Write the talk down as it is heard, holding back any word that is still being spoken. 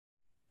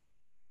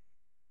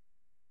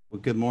Well,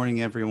 good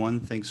morning,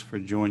 everyone. Thanks for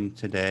joining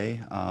today.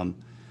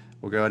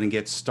 We'll go ahead and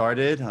get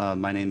started.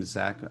 My name is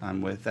Zach.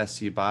 I'm with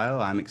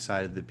SCbio. I'm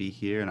excited to be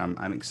here, and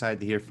I'm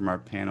excited to hear from our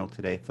panel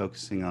today,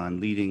 focusing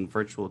on leading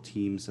virtual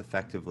teams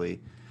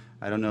effectively.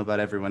 I don't know about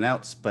everyone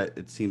else, but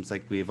it seems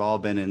like we've all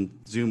been in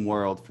Zoom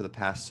world for the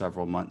past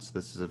several months.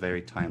 This is a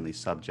very timely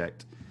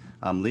subject.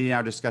 Leading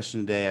our discussion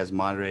today as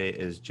moderator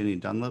is Jenni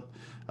Dunlap,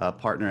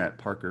 partner at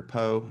Parker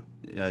Poe.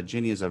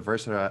 Jenni is a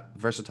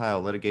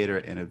versatile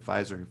litigator and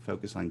advisor who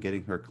focuses on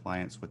getting her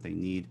clients what they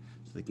need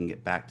so they can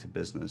get back to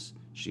business.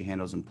 She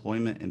handles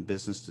employment and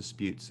business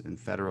disputes in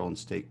federal and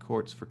state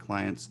courts for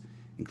clients,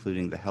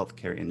 including the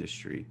healthcare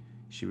industry.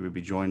 She will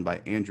be joined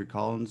by Andrew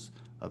Collins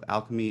of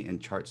Alcami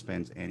and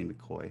ChartSpan's Annie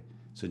McCoy.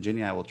 So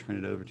Jenni, I will turn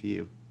it over to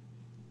you.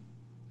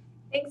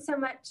 Thanks so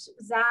much,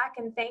 Zach,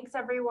 and thanks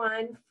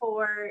everyone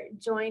for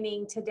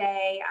joining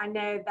today. I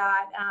know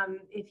that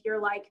if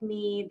you're like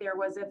me, there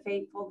was a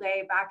fateful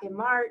day back in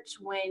March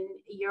when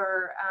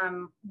your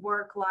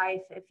work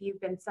life, if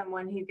you've been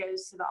someone who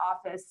goes to the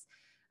office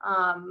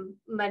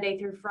Monday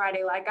through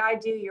Friday like I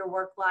do, your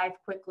work life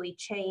quickly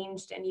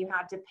changed and you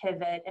had to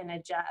pivot and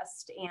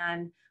adjust,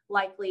 and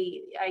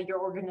likely your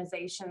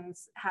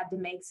organizations had to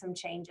make some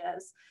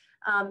changes.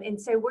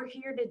 And so we're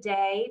here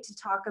today to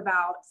talk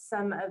about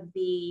some of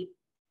the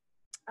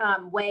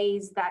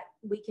ways that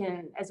we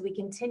can, as we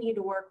continue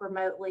to work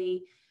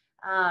remotely,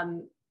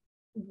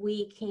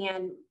 we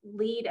can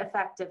lead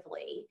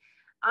effectively.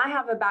 I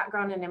have a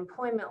background in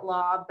employment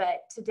law,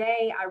 but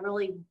today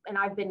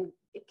I've been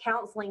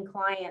counseling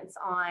clients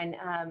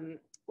on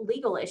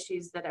legal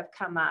issues that have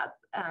come up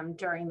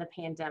during the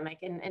pandemic,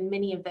 and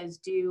many of those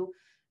do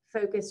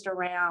focused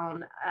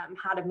around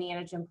how to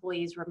manage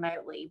employees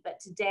remotely. But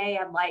today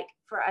I'd like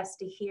for us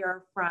to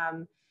hear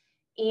from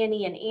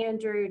Annie and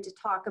Andrew to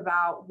talk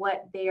about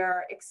what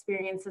their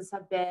experiences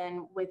have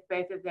been with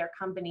both of their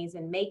companies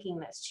in making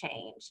this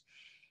change.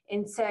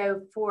 And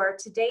so for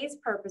today's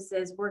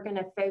purposes, we're going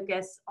to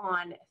focus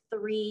on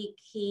three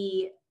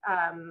key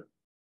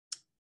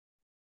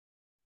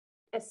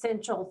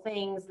essential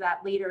things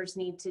that leaders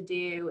need to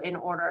do in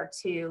order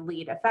to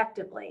lead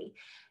effectively.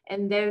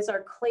 And those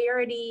are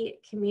clarity,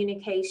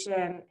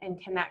 communication,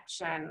 and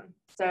connection.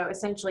 So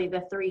essentially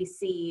the 3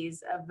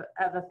 C's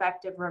of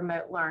effective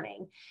remote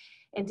learning.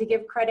 And to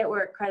give credit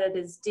where credit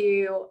is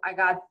due, I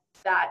got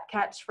that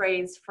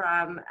catchphrase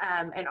from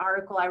an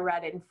article I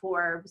read in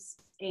Forbes,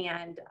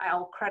 and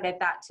I'll credit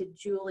that to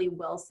Julie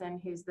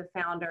Wilson, who's the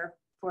founder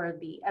of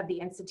the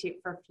Institute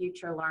for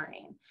Future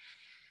Learning.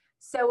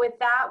 So with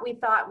that, we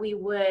thought we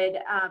would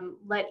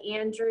let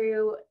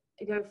Andrew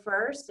go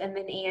first and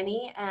then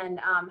Annie, and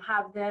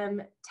have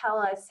them tell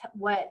us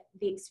what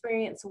the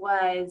experience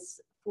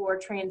was for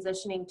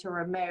transitioning to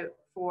remote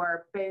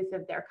for both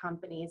of their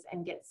companies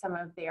and get some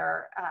of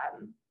their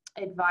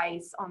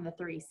advice on the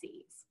 3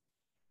 C's.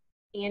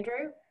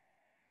 Andrew?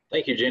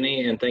 Thank you,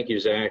 Jenni, and thank you,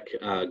 Zach.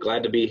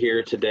 Glad to be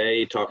here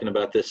today talking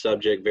about this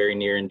subject, very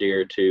near and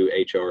dear to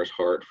HR's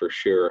heart for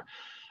sure.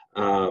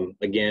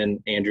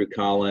 Again, Andrew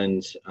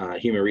Collins,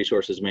 Human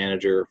Resources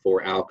Manager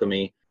for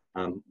Alcami.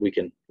 We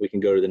can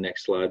go to the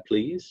next slide,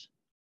 please.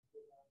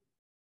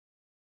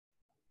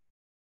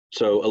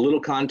 So a little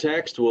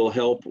context will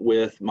help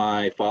with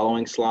my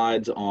following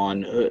slides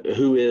on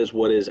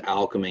what is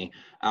Alcami.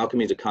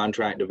 Alcami is a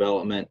contract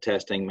development,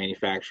 testing,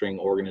 manufacturing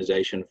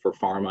organization for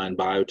pharma and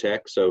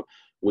biotech. So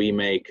we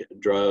make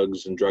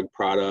drugs and drug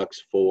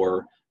products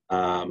for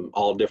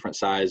all different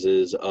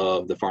sizes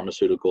of the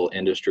pharmaceutical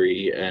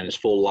industry and its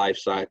full life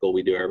cycle.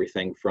 We do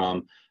everything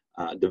from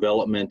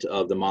development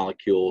of the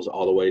molecules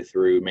all the way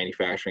through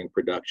manufacturing,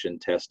 production,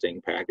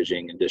 testing,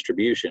 packaging, and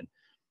distribution.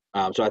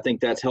 So I think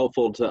that's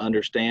helpful to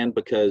understand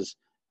because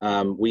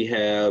we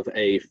have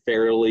a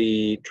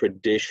fairly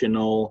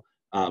traditional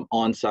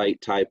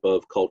on-site type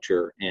of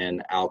culture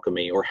in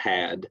Alcami, or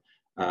had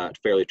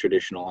fairly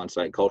traditional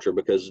on-site culture,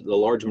 because the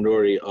large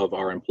majority of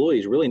our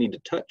employees really need to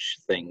touch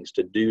things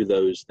to do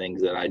those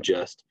things that I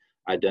just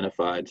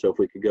identified. So if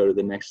we could go to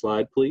the next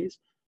slide, please.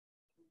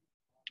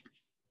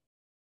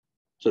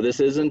 So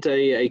this isn't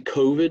a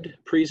COVID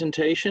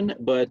presentation,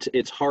 but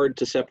it's hard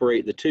to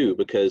separate the two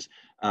because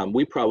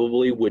we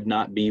probably would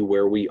not be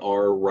where we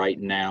are right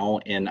now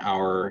in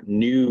our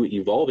new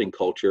evolving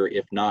culture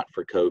if not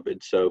for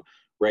COVID. So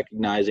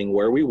recognizing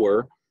where we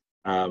were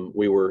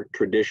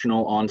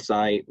traditional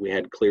on-site, we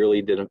had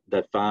clearly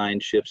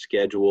defined shift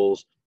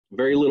schedules,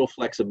 very little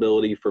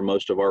flexibility for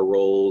most of our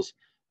roles,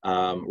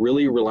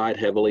 really relied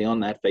heavily on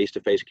that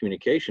face-to-face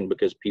communication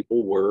because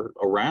people were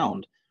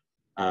around.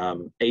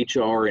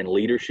 HR and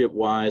leadership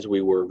wise,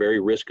 we were very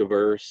risk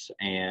averse,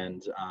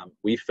 and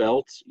we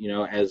felt,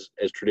 as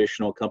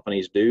traditional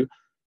companies do,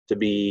 to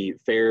be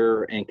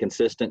fair and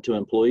consistent to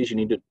employees, you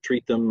need to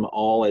treat them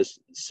all as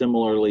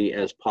similarly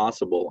as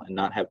possible and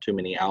not have too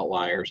many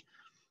outliers.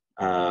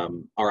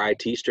 Our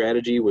IT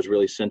strategy was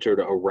really centered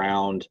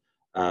around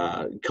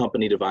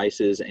company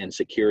devices and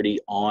security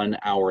on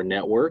our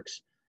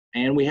networks.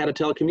 And we had a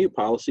telecommute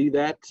policy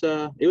that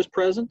it was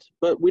present,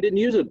 but we didn't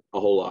use it a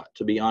whole lot.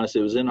 To be honest,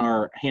 it was in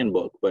our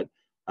handbook, but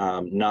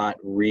not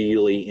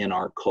really in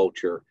our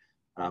culture.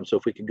 So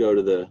if we could go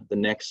to the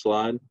next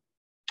slide.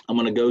 I'm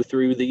going to go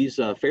through these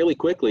fairly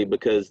quickly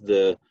because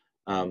the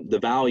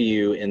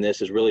value in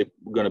this is really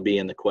going to be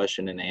in the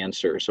question and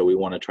answer. So we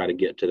want to try to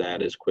get to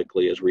that as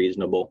quickly as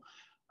reasonable.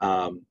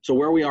 So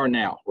where we are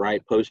now,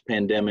 right,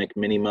 post-pandemic,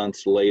 many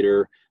months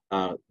later,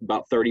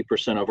 about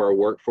 30% of our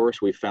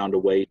workforce, we found a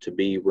way to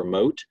be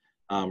remote.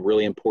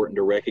 Really important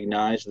to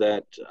recognize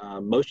that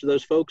most of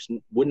those folks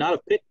would not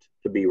have picked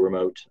to be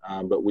remote,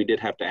 but we did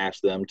have to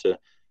ask them to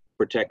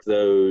protect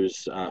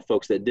those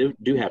folks that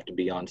do have to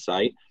be on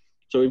site.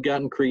 So we've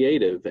gotten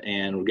creative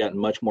and we've gotten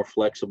much more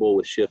flexible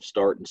with shift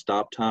start and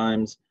stop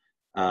times,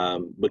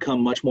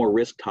 become much more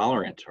risk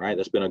tolerant, right?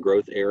 That's been a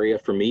growth area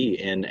for me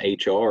in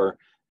HR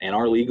and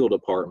our legal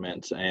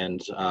departments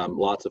and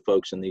lots of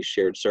folks in these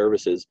shared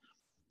services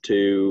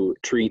to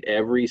treat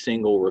every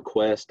single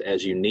request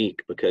as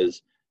unique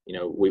because, you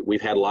know,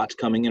 we've had lots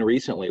coming in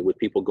recently with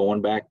people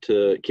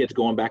kids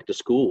going back to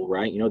school,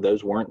 right? You know,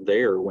 those weren't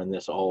there when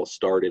this all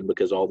started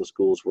because all the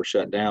schools were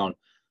shut down.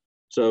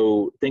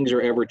 So things are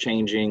ever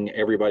changing.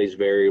 Everybody's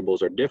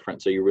variables are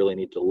different. So you really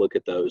need to look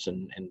at those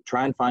and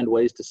try and find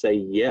ways to say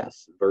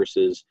yes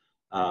versus,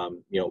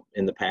 you know,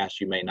 in the past,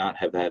 you may not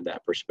have had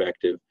that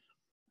perspective.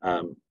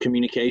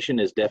 Communication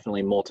is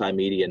definitely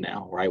multimedia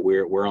now, right?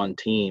 We're on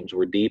Teams,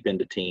 we're deep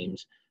into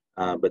Teams,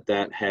 but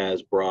that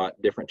has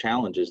brought different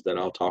challenges that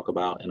I'll talk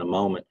about in a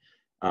moment.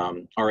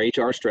 Our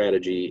HR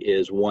strategy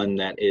is one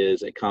that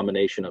is a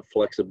combination of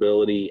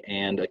flexibility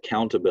and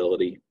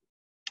accountability.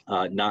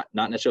 Not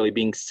necessarily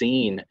being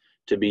seen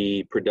to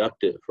be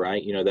productive,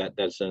 right? You know,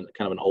 that's kind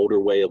of an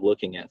older way of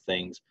looking at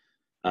things.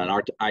 And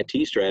our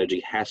IT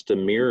strategy has to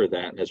mirror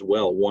that as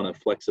well, one of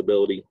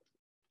flexibility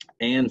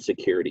and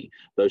security.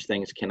 Those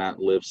things cannot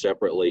live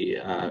separately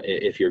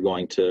if you're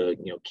going to,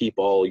 you know, keep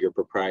all your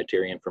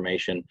proprietary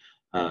information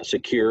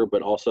secure,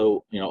 but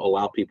also, you know,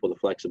 allow people the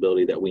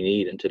flexibility that we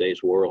need in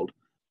today's world.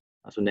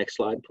 So next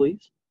slide,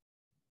 please.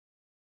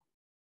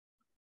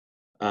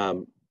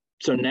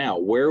 So now,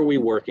 where are we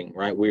working,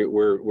 right?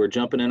 We're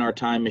jumping in our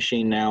time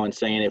machine now and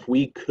saying, if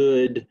we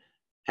could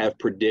have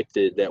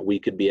predicted that we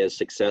could be as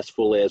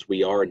successful as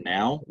we are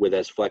now, with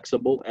as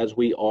flexible as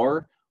we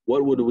are,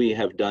 what would we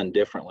have done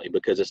differently?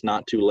 Because it's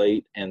not too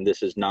late and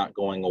this is not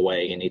going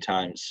away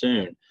anytime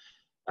soon.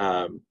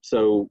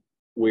 So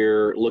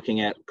we're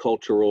looking at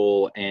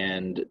cultural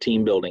and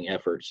team building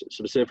efforts,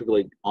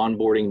 specifically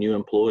onboarding new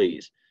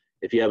employees.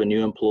 If you have a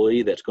new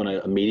employee that's going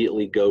to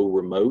immediately go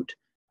remote,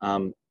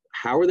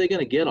 how are they going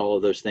to get all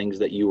of those things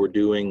that you were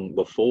doing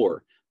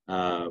before?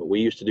 We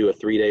used to do a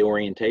 3-day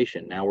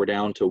orientation. Now we're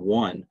down to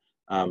 1.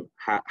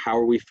 How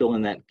are we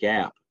filling that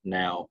gap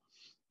now?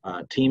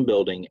 Team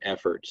building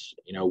efforts.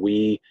 You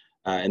know,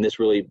 and this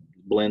really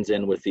blends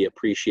in with the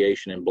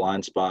appreciation and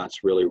blind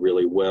spots really,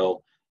 really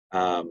well.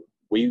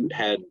 We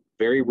had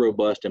very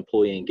robust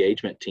employee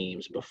engagement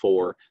teams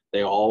before.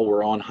 They all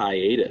were on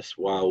hiatus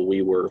while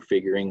we were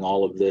figuring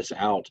all of this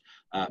out,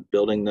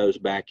 building those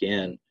back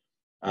in.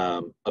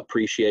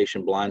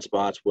 Appreciation blind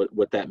spots.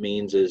 What that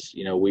means is,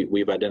 you know,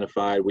 we've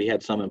identified, we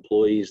had some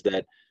employees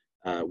that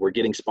were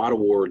getting spot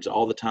awards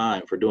all the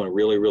time for doing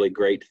really, really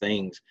great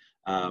things.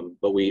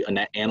 But we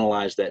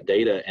analyzed that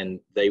data and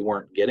they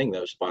weren't getting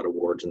those spot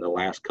awards in the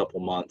last couple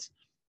months.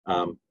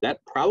 That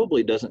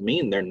probably doesn't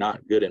mean they're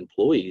not good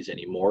employees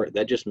anymore.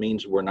 That just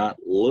means we're not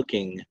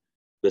looking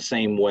the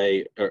same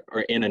way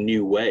or in a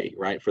new way,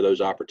 right, for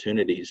those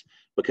opportunities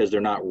because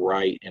they're not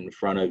right in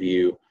front of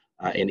you.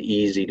 And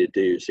easy to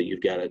do. So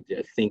you've got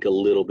to think a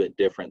little bit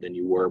different than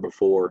you were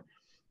before,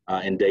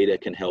 and data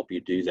can help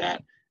you do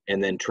that.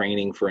 And then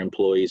training for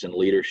employees and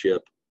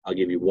leadership. I'll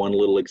give you one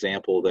little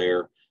example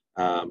there.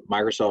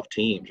 Microsoft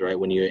Teams, right?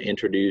 When you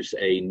introduce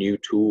a new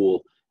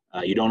tool,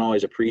 you don't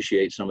always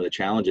appreciate some of the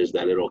challenges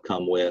that it'll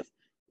come with.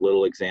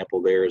 Little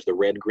example there is the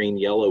red, green,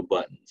 yellow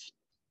buttons.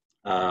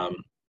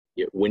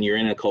 When you're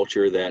in a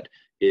culture that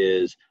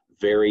is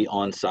very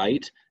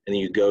on-site, and then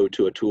you go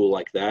to a tool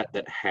like that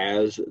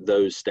has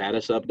those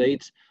status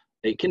updates,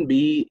 it can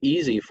be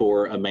easy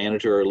for a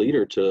manager or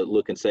leader to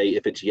look and say,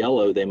 if it's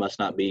yellow, they must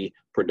not be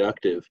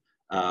productive.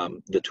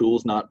 The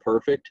tool's not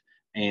perfect,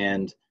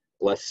 and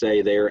let's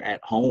say they're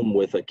at home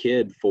with a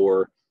kid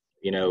for,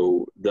 you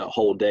know, the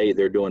whole day,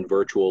 they're doing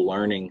virtual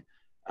learning.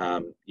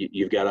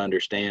 You've got to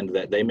understand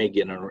that they may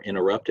get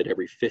interrupted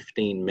every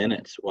 15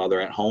 minutes while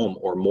they're at home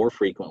or more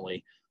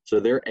frequently. So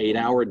their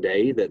 8-hour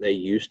day that they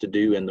used to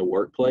do in the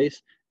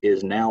workplace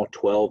is now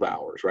 12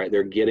 hours, right?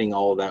 They're getting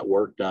all that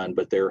work done,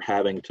 but they're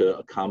having to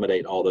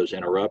accommodate all those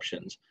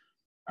interruptions.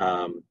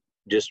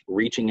 Just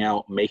reaching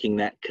out, making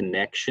that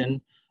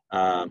connection,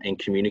 and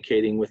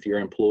communicating with your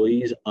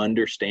employees,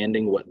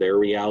 understanding what their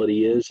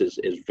reality is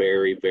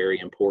very, very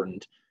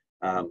important,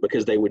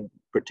 because they would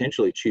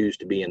potentially choose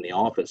to be in the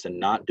office and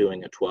not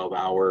doing a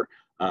 12-hour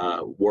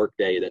work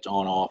day that's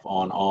on,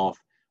 off,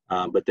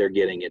 but they're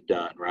getting it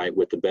done, right,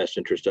 with the best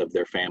interest of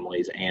their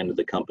families and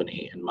the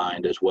company in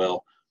mind as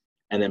well.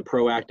 And then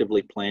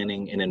proactively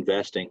planning and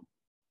investing.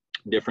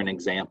 Different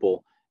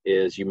example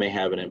is you may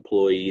have an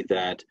employee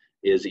that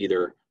is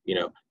either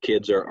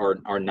kids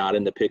are not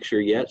in the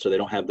picture yet, so they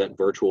don't have that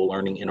virtual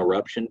learning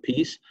interruption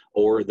piece,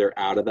 or they're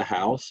out of the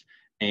house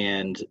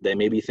and they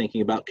may be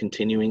thinking about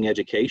continuing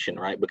education,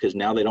 right? Because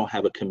now they don't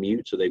have a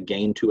commute, so they've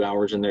gained 2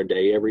 hours in their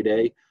day every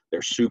day.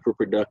 They're super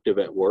productive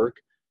at work.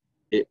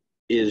 It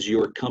is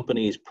your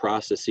company's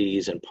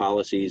processes and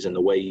policies and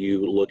the way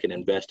you look at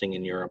investing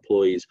in your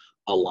employees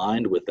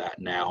aligned with that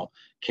now?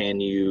 Can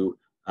you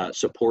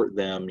support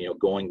them,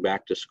 going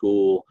back to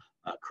school,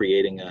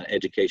 creating an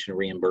education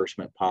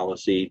reimbursement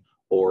policy,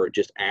 or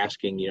just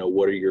asking,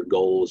 what are your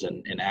goals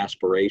and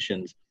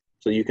aspirations,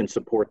 so you can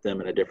support them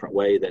in a different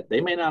way that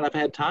they may not have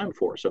had time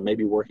for. So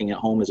maybe working at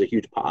home is a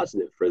huge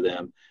positive for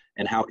them.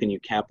 And how can you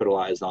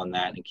capitalize on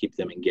that and keep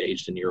them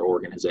engaged in your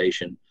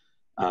organization?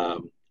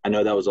 I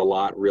know that was a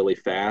lot really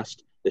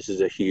fast. This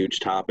is a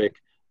huge topic,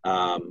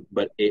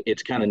 but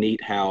it's kind of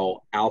neat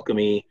how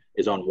Alcami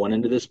is on one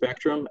end of the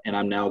spectrum, and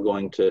I'm now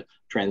going to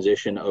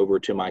transition over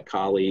to my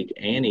colleague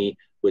Annie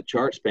with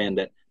ChartSpan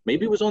that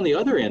maybe was on the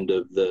other end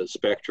of the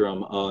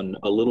spectrum, on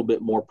a little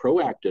bit more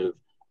proactive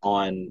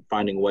on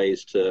finding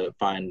ways to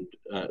find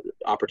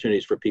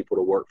opportunities for people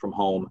to work from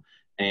home.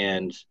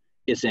 And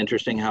it's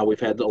interesting how we've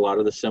had a lot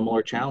of the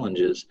similar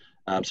challenges.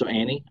 So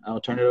Annie, I'll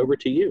turn it over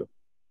to you.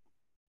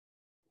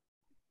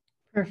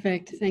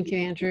 Perfect. Thank you,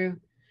 Andrew.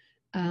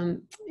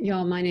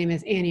 Y'all, my name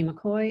is Annie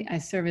McCoy. I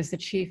serve as the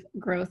Chief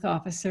Growth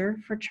Officer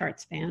for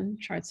ChartSpan.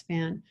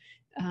 ChartSpan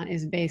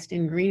is based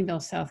in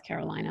Greenville, South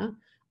Carolina.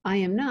 I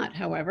am not,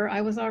 however,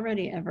 I was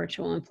already a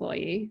virtual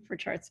employee for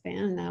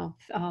ChartSpan. Now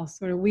I'll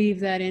sort of weave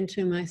that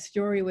into my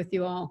story with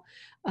you all.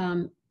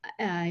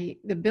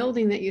 The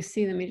building that you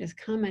see, let me just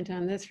comment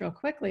on this real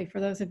quickly. For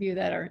those of you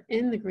that are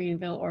in the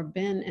Greenville or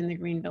been in the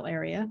Greenville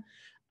area,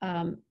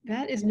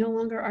 that is no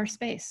longer our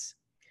space.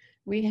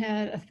 We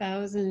had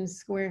 1,000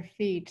 square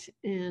feet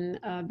in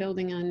a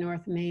building on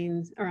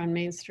on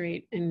Main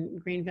Street in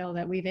Greenville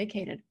that we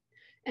vacated.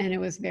 And it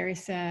was very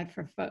sad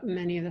for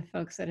many of the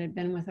folks that had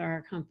been with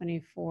our company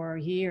for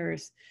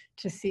years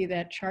to see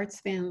that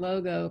ChartSpan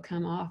logo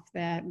come off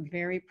that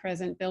very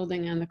present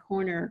building on the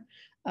corner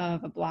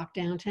of a block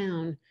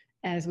downtown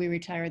as we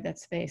retired that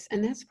space.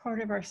 And that's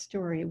part of our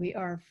story. We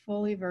are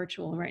fully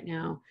virtual right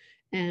now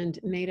and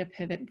made a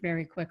pivot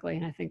very quickly.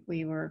 And I think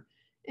we were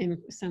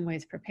in some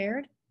ways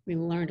prepared. We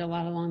learned a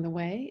lot along the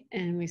way,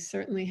 and we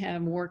certainly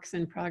have works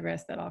in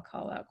progress that I'll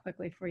call out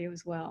quickly for you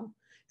as well.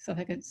 So if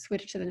I could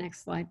switch to the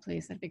next slide,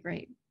 please, that'd be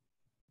great.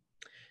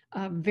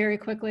 Very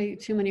quickly,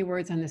 too many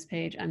words on this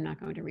page. I'm not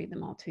going to read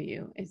them all to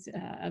you. It's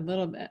a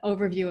little bit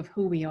overview of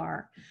who we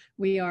are.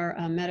 We are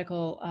a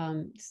medical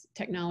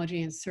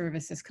technology and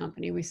services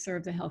company. We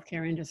serve the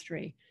healthcare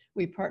industry.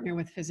 We partner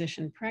with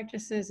physician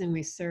practices, and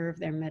we serve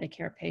their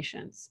Medicare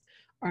patients.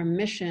 Our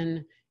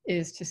mission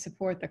is to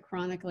support the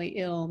chronically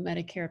ill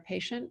Medicare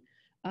patient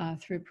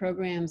through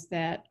programs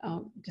that,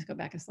 just go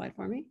back a slide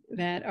for me,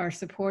 that are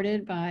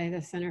supported by the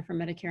Center for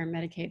Medicare and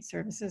Medicaid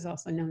Services,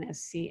 also known as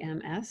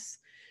CMS.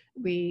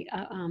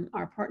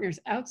 Our partners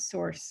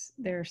outsource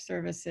their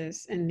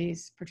services in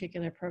these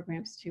particular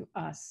programs to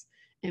us,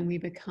 and we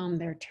become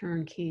their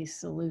turnkey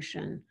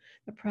solution.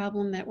 The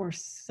problem that we're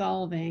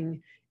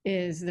solving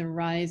is the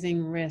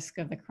rising risk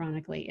of the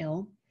chronically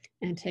ill,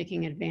 and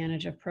taking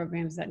advantage of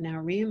programs that now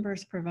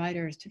reimburse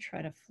providers to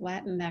try to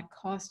flatten that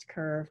cost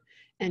curve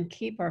and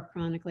keep our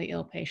chronically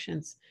ill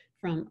patients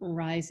from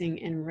rising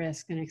in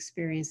risk and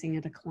experiencing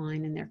a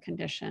decline in their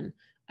condition.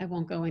 I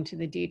won't go into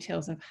the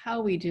details of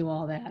how we do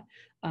all that,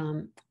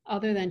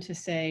 other than to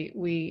say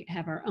we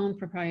have our own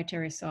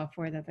proprietary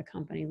software that the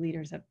company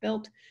leaders have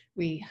built.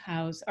 We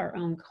house our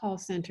own call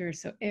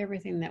centers, so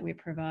everything that we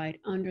provide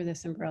under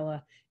this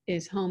umbrella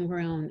is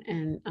homegrown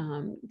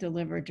and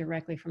delivered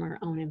directly from our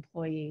own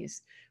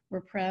employees.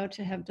 We're proud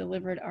to have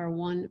delivered our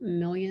 1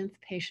 millionth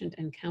patient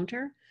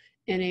encounter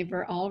in a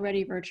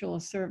already virtual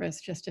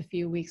service just a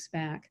few weeks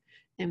back,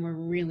 and we're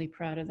really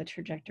proud of the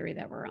trajectory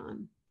that we're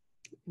on.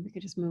 If we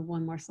could just move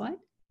one more slide.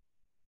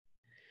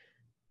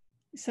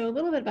 So a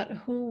little bit about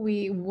who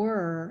we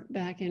were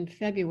back in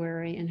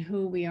February and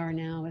who we are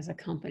now as a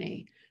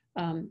company.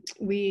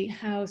 We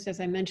housed, as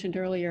I mentioned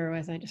earlier,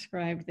 as I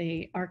described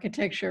the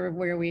architecture of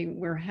where we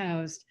were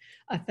housed,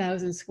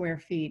 1,000 square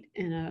feet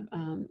in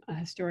a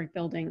historic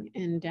building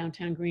in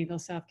downtown Greenville,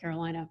 South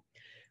Carolina.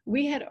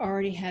 We had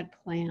already had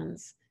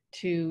plans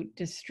to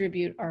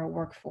distribute our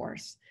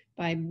workforce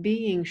by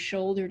being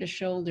shoulder to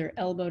shoulder,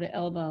 elbow to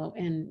elbow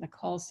in the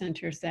call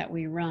centers that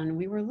we run.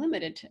 We were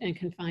limited and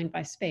confined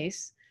by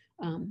space,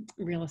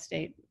 real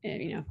estate,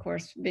 of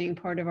course, being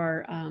part of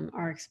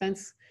our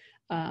expense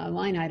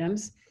line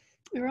items.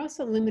 We were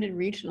also limited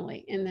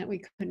regionally in that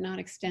we could not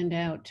extend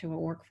out to a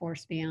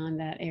workforce beyond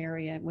that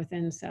area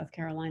within South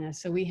Carolina.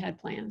 So we had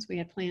plans. We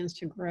had plans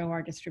to grow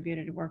our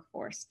distributed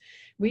workforce.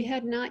 We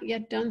had not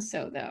yet done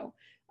so, though.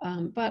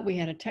 But we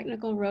had a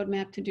technical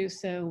roadmap to do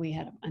so. We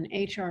had an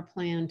HR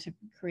plan to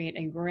create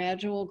a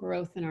gradual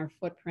growth in our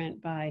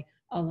footprint by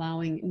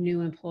allowing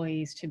new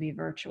employees to be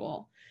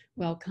virtual.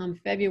 Well, come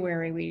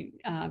February, we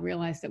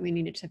realized that we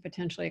needed to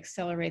potentially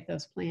accelerate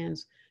those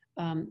plans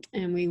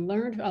And we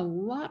learned a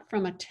lot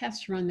from a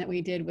test run that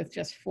we did with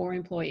just 4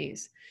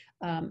 employees.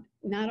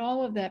 Not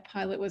all of that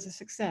pilot was a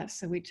success.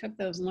 So we took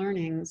those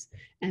learnings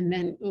and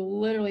then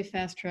literally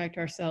fast-tracked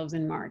ourselves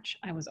in March.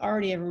 I was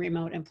already a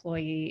remote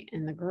employee.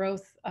 In the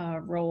growth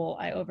role,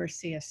 I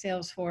oversee a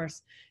sales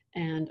force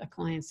and a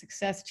client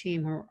success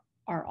team who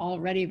are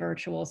already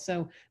virtual.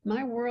 So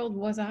my world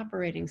was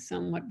operating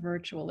somewhat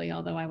virtually,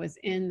 although I was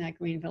in that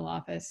Greenville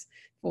office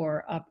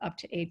for up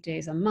to 8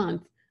 days a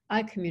month.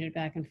 I commuted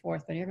back and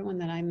forth, but everyone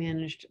that I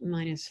managed,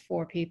 minus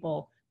 4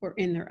 people, were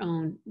in their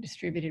own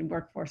distributed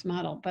workforce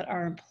model. But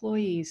our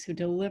employees who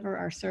deliver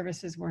our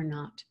services were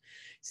not.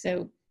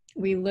 So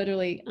we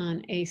literally,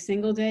 on a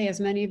single day, as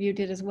many of you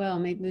did as well,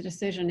 made the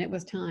decision it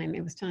was time.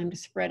 It was time to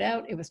spread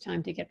out. It was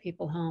time to get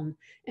people home.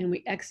 And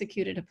we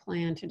executed a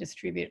plan to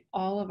distribute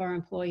all of our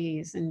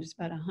employees, and just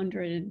about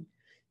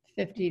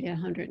 150 to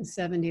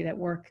 170 that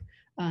work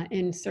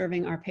in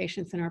serving our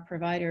patients and our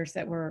providers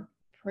that were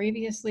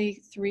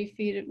previously 3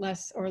 feet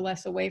or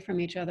less away from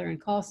each other in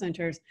call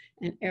centers,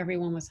 and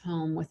everyone was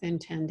home within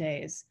 10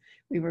 days.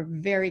 We were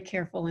very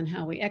careful in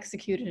how we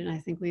executed, and I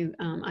think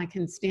I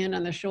can stand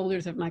on the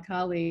shoulders of my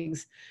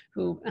colleagues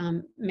who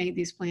made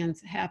these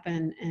plans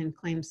happen and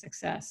claim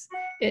success.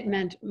 It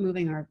meant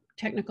moving our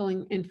technical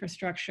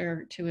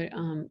infrastructure to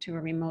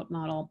a remote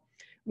model.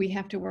 We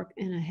have to work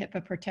in a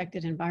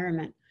HIPAA-protected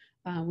environment.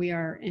 We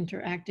are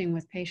interacting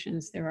with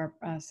patients. There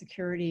are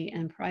security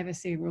and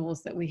privacy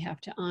rules that we have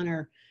to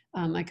honor.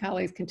 My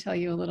colleagues can tell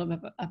you a little bit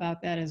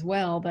about that as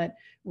well, but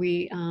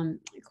we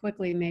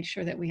quickly made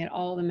sure that we had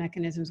all the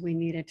mechanisms we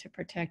needed to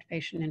protect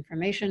patient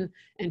information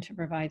and to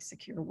provide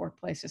secure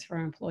workplaces for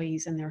our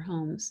employees in their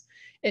homes.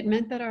 It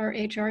meant that our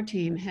HR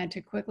team had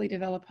to quickly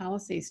develop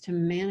policies to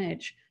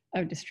manage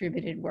a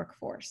distributed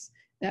workforce.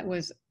 That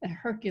was a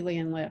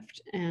Herculean lift.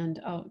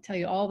 And I'll tell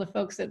you, all the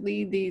folks that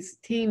lead these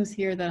teams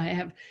here that I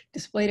have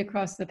displayed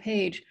across the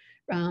page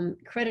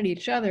credit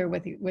each other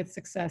with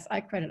success. I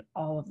credit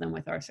all of them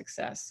with our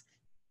success.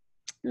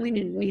 We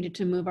needed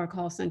to move our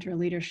call center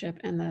leadership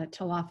and the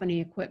telephony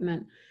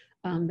equipment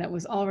that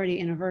was already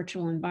in a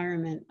virtual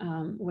environment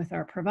with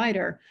our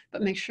provider,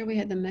 but make sure we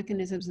had the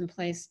mechanisms in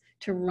place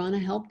to run a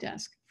help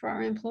desk for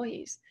our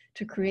employees,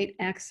 to create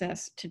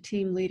access to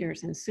team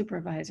leaders and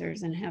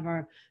supervisors, and have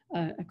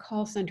a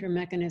call center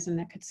mechanism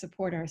that could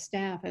support our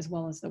staff as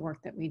well as the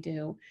work that we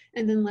do.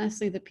 And then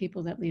lastly, the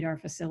people that lead our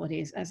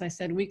facilities. As I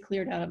said, we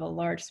cleared out of a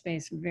large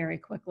space very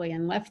quickly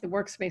and left the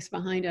workspace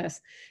behind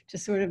us to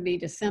sort of be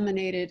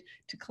disseminated,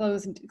 to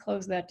close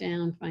that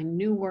down, find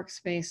new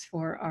workspace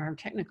for our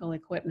technical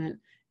equipment.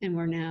 And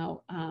we're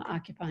now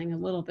occupying a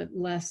little bit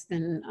less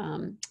than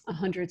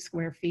 100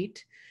 square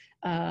feet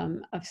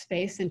of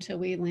space until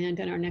we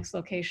land in our next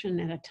location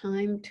at a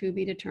time to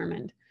be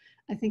determined.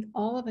 I think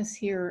all of us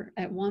here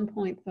at one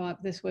point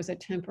thought this was a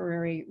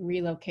temporary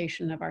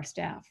relocation of our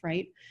staff,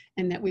 right?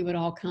 And that we would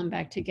all come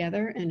back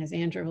together. And as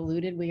Andrew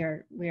alluded, we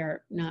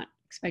are not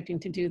expecting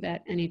to do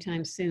that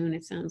anytime soon.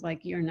 It sounds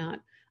like you're not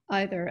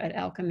either at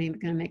Alcami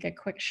going to make a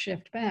quick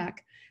shift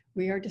back.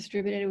 We are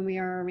distributed and we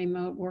are a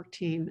remote work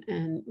team,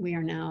 and we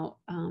are now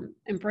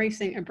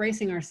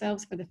embracing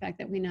ourselves for the fact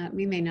that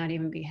we may not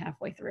even be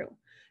halfway through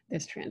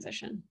this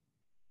transition.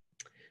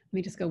 Let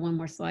me just go one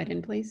more slide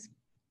in, please.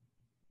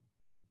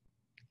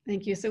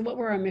 Thank you. So what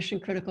were our mission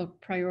critical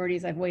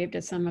priorities? I've waved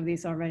at some of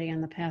these already on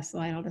the past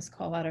slide. I'll just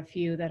call out a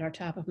few that are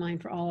top of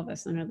mind for all of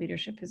us in our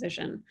leadership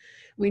position.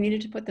 We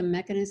needed to put the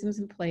mechanisms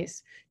in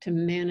place to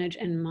manage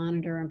and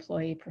monitor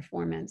employee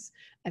performance.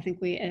 I think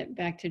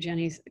back to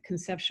Jenni's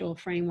conceptual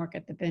framework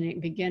at the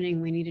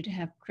beginning, we needed to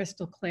have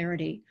crystal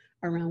clarity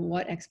around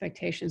what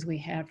expectations we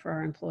had for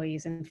our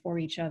employees and for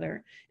each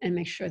other, and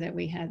make sure that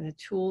we had the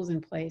tools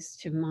in place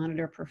to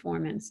monitor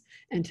performance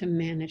and to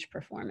manage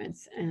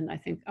performance. And I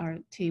think our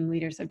team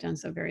leaders have done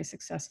so very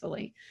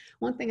successfully.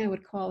 One thing I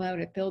would call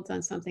out, it builds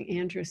on something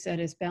Andrew said,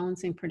 is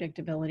balancing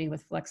predictability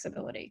with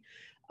flexibility.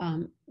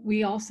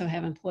 We also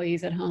have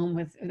employees at home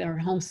with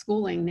their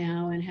homeschooling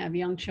now and have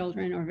young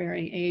children or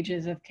very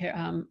ages of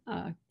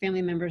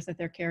family members that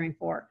they're caring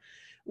for.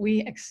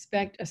 We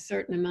expect a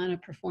certain amount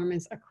of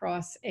performance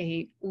across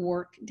a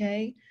work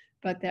day,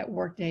 but that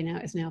work day now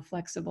is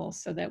flexible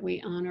so that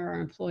we honor our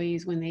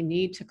employees when they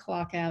need to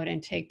clock out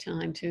and take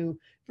time to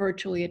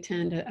virtually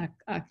attend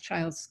a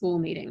child's school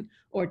meeting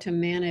or to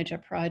manage a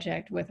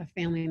project with a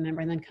family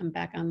member and then come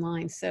back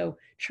online. So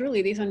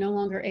truly, these are no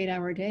longer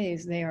 8-hour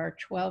days. They are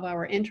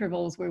 12-hour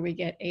intervals where we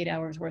get 8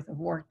 hours worth of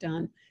work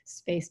done,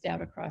 spaced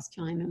out across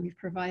time. And we've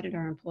provided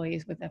our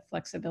employees with that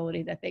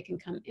flexibility that they can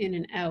come in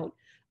and out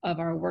of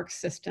our work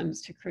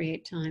systems to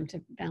create time to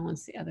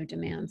balance the other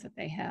demands that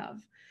they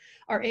have.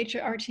 Our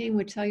HR team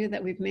would tell you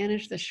that we've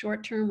managed the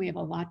short term. We have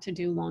a lot to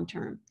do long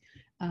term.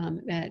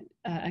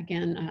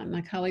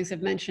 My colleagues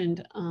have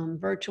mentioned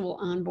virtual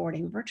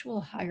onboarding,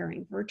 virtual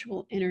hiring,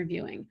 virtual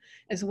interviewing,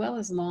 as well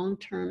as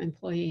long-term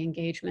employee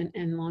engagement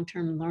and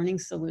long-term learning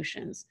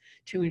solutions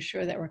to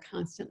ensure that we're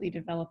constantly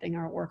developing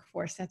our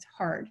workforce. That's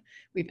hard.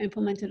 We've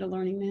implemented a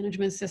learning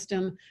management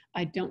system.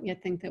 I don't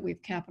yet think that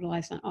we've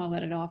capitalized on all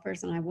that it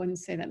offers, and I wouldn't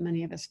say that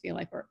many of us feel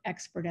like we're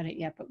expert at it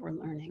yet, but we're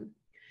learning.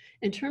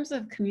 In terms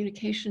of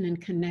communication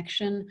and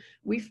connection,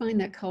 we find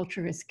that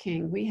culture is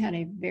king. We had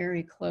a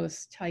very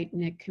close,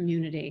 tight-knit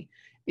community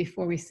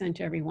before we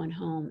sent everyone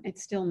home. It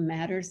still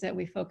matters that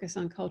we focus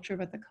on culture,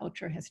 but the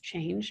culture has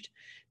changed.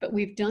 But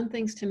we've done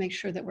things to make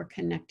sure that we're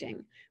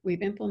connecting.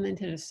 We've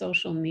implemented a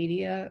social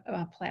media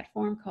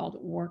platform called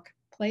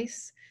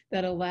Workplace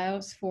that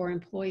allows for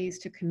employees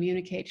to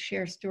communicate,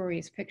 share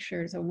stories,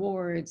 pictures,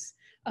 awards,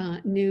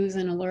 news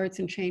and alerts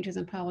and changes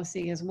in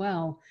policy as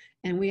well.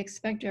 And we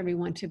expect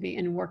everyone to be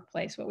in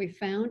Workplace. What we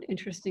found,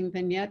 interesting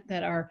vignette,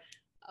 that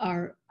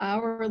our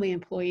hourly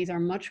employees are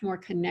much more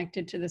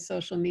connected to the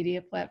social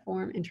media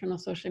platform, internal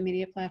social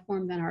media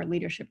platform, than our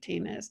leadership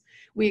team is.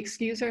 We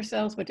excuse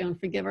ourselves, but don't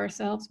forgive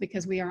ourselves,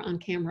 because we are on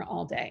camera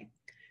all day.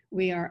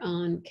 We are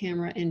on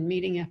camera in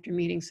meeting after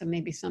meeting, so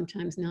maybe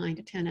sometimes 9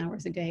 to 10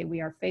 hours a day. We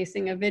are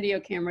facing a video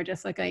camera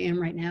just like I am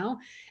right now,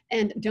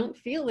 and don't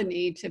feel the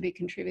need to be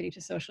contributing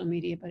to social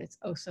media, but it's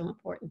oh so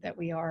important that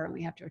we are, and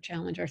we have to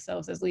challenge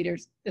ourselves as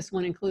leaders, this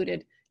one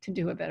included, to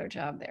do a better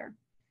job there.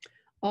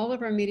 All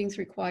of our meetings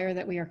require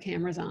that we are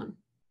cameras on.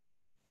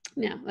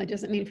 Now, that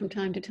doesn't mean from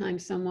time to time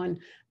someone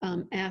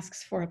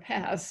asks for a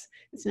pass.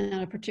 It's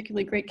not a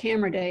particularly great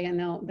camera day and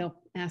they'll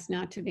ask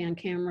not to be on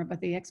camera, but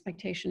the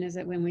expectation is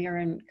that when we are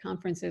in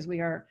conferences, we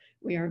are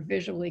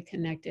visually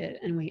connected,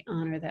 and we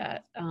honor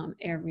that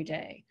every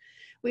day.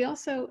 We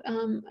also,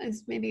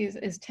 as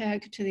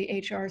tagged to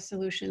the HR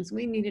solutions,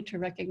 we needed to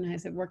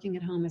recognize that working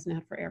at home is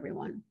not for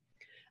everyone.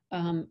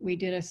 We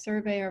did a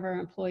survey of our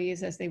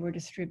employees as they were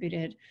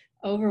distributed.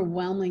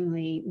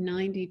 Overwhelmingly,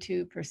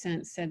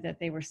 92% said that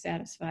they were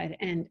satisfied,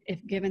 and if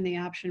given the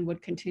option,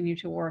 would continue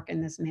to work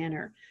in this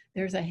manner.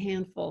 There's a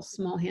handful,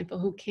 small handful,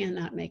 who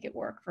cannot make it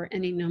work for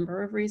any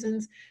number of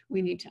reasons.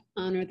 We need to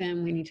honor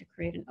them. We need to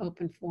create an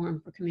open forum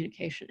for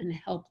communication and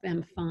help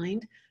them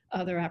find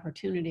other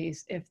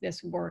opportunities if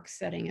this work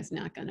setting is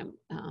not going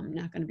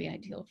to be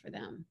ideal for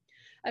them.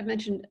 I've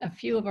mentioned a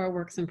few of our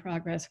works in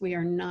progress. We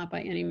are not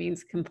by any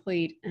means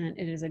complete, and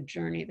it is a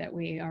journey that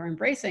we are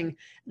embracing.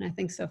 And I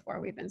think so far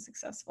we've been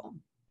successful,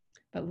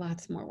 but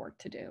lots more work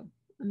to do.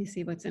 Let me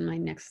see what's in my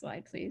next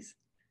slide, please.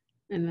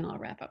 And then I'll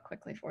wrap up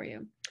quickly for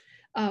you.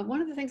 One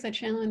of the things I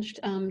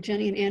challenged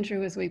Jenni and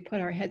Andrew as we put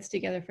our heads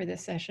together for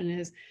this session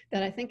is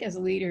that I think as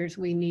leaders,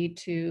 we need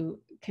to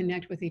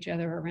connect with each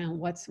other around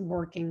what's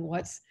working,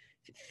 what's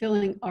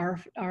filling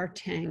our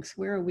tanks,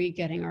 where are we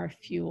getting our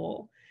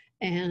fuel?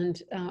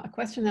 And a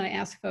question that I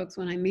ask folks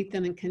when I meet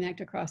them and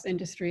connect across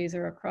industries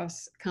or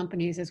across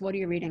companies is, what are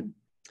you reading?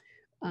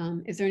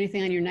 Is there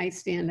anything on your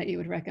nightstand that you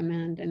would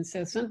recommend? And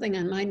so something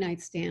on my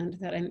nightstand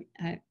that I'm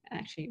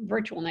actually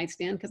virtual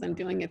nightstand, because I'm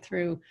doing it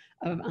through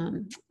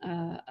an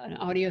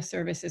audio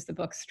service, is the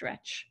book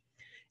Stretch.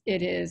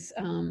 It is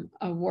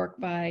a work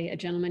by a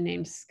gentleman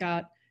named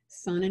Scott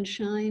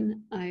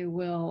Sonnenschein. I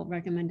will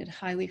recommend it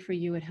highly for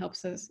you. It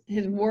helps us,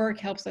 his work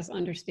helps us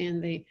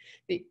understand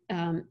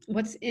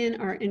what's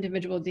in our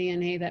individual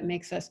DNA that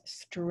makes us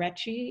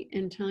stretchy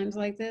in times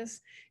like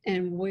this,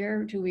 and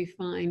where do we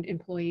find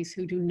employees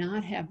who do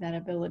not have that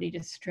ability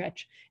to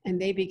stretch, and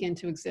they begin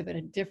to exhibit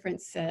a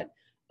different set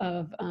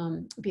of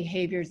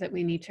behaviors that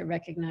we need to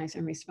recognize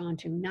and respond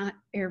to. Not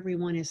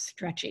everyone is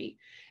stretchy.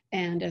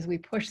 And as we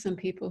push some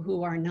people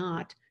who are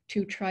not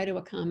to try to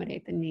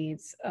accommodate the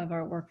needs of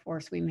our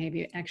workforce, we may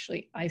be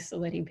actually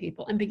isolating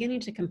people and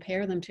beginning to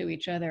compare them to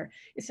each other.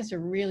 It's just a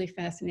really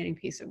fascinating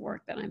piece of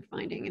work that I'm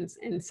finding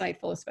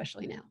insightful,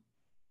 especially now.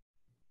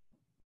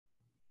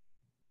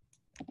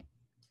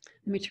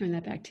 Let me turn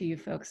that back to you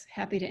folks.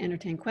 Happy to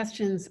entertain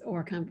questions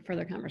or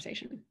further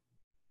conversation.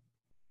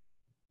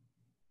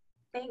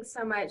 Thanks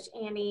so much,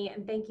 Annie,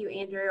 and thank you,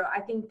 Andrew. I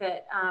think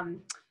that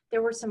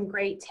there were some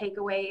great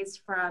takeaways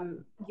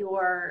from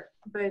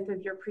both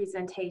of your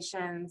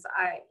presentations.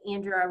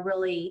 Andrew, I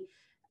really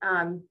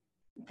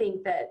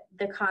think that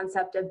the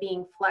concept of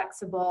being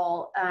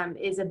flexible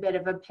is a bit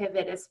of a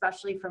pivot,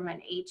 especially from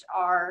an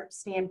HR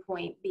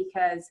standpoint,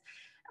 because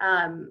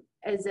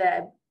as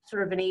a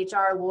sort of an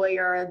HR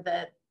lawyer,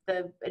 the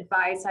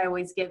advice I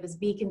always give is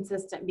be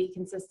consistent,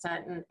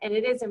 and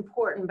it is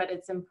important, but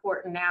it's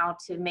important now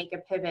to make a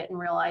pivot and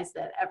realize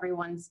that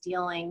everyone's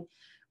dealing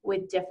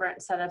with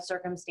different set of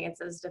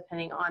circumstances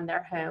depending on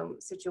their home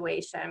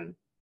situation.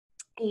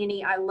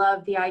 Annie, I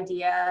love the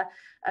idea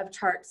of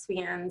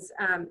ChartSpan's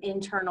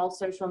internal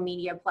social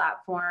media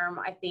platform.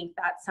 I think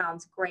that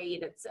sounds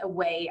great. It's a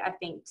way, I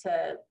think,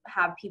 to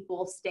have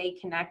people stay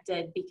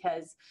connected,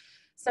 because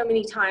so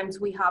many times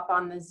we hop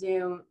on the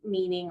Zoom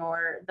meeting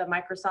or the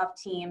Microsoft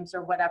Teams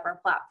or whatever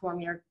platform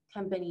your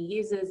company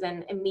uses,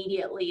 and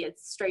immediately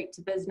it's straight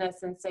to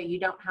business. And so you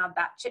don't have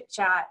that chit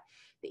chat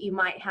that you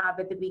might have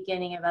at the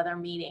beginning of other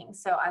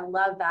meetings. So I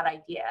love that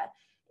idea.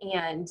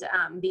 And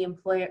the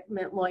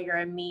employment lawyer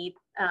in me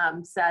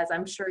says,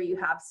 I'm sure you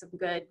have some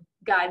good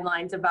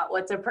guidelines about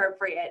what's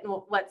appropriate and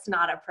what's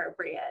not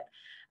appropriate.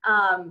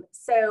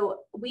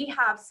 So we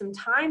have some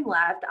time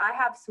left. I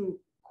have some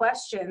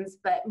questions,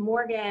 but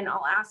Morgan,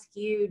 I'll ask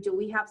you, do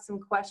we have some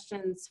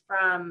questions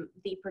from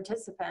the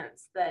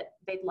participants that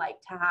they'd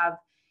like to have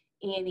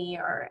Annie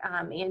or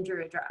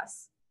Andrew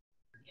address?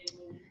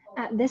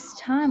 At this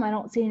time, I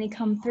don't see any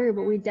come through,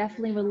 but we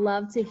definitely would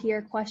love to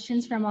hear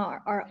questions from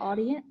our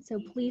audience. So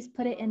please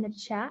put it in the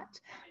chat,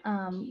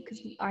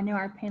 because I know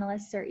our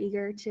panelists are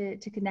eager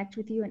to connect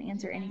with you and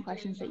answer any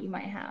questions that you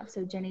might have.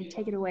 So Jenny,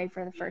 take it away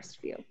for the first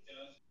few.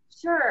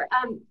 Sure.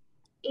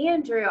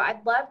 Andrew,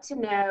 I'd love to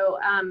know,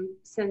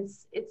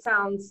 since it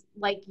sounds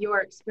like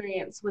your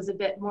experience was a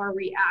bit more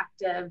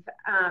reactive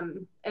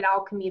at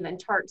Alcami than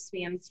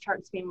ChartSpan's.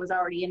 ChartSpan was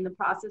already in the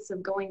process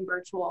of going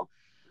virtual.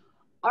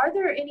 Are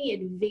there any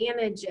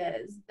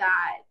advantages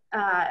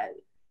that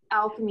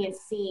Alcami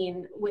has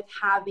seen with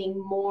having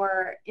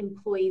more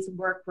employees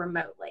work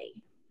remotely?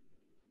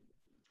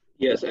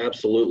 Yes,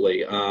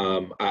 absolutely.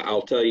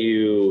 I'll tell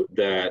you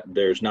that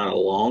there's not a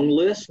long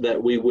list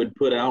that we would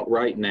put out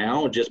right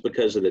now, just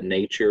because of the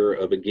nature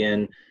of,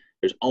 again,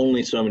 there's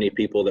only so many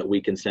people that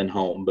we can send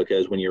home,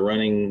 because when you're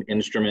running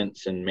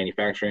instruments and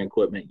manufacturing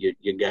equipment,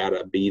 you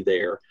gotta be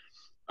there.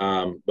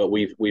 But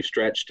we've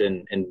stretched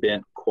and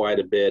bent quite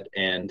a bit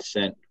and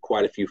sent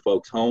quite a few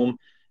folks home.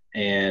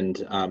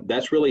 And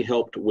that's really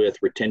helped with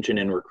retention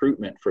and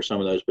recruitment for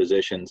some of those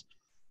positions,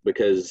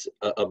 because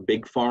a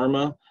big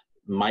pharma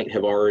might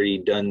have already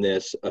done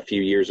this a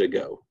few years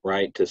ago,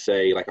 right? To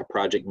say, like, a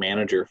project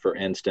manager, for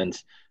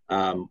instance,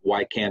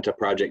 why can't a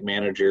project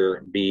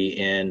manager be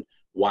in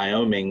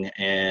Wyoming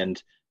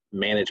and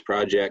manage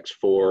projects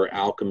for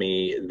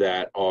Alcami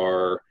that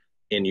are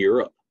in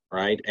Europe,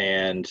 right?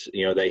 And,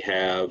 you know, they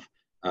have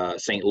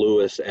St.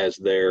 Louis as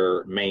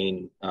their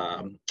main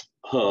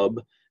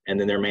hub, and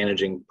then they're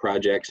managing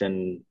projects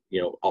in,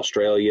 you know,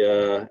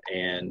 Australia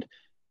and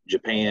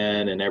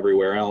Japan and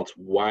everywhere else.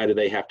 Why do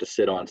they have to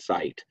sit on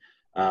site?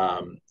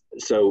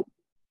 So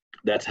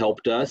that's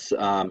helped us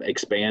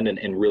expand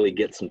and really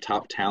get some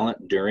top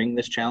talent during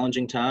this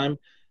challenging time,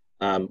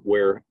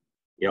 where,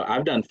 you know,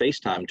 I've done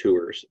FaceTime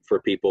tours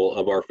for people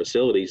of our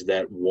facilities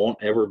that won't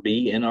ever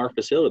be in our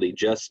facility,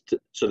 just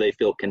so they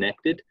feel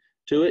connected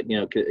to it.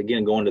 You know,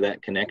 again, going to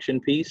that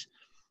connection piece,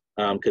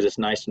 because it's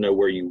nice to know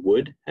where you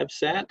would have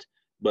sat,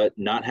 but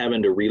not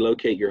having to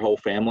relocate your whole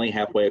family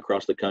halfway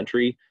across the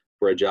country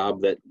for a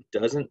job that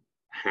doesn't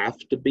have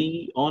to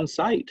be on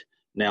site,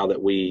 now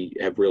that we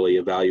have really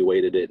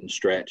evaluated it and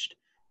stretched.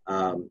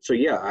 So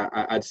yeah,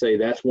 I'd say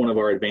that's one of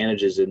our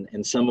advantages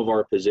in some of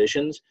our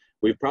positions.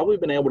 We've probably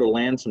been able to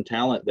land some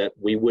talent that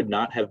we would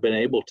not have been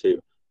able to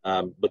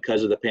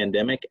because of the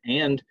pandemic,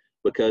 and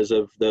because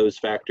of those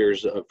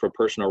factors for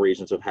personal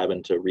reasons of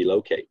having to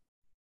relocate.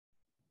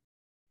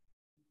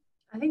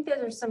 I think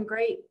those are some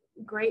great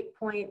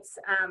points.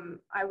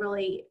 I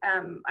really,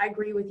 I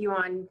agree with you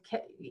on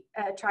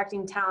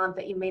attracting talent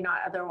that you may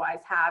not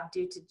otherwise have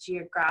due to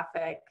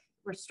geographic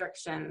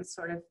restrictions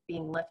sort of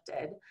being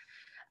lifted.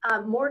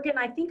 Morgan,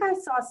 I think I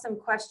saw some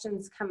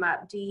questions come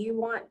up. Do you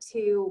want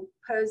to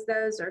pose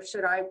those, or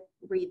should I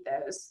read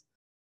those?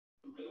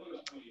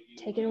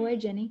 Take it away,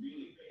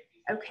 Jenny.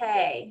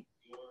 Okay.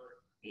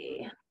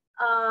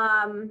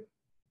 All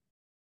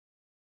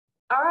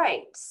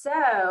right.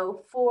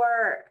 So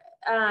for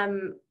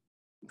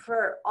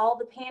all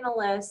the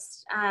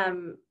panelists,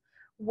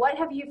 what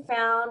have you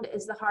found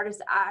is the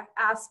hardest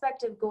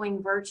aspect of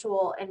going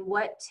virtual, and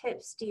what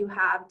tips do you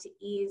have to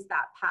ease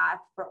that path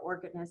for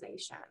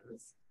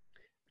organizations?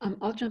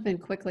 I'll jump in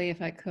quickly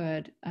if I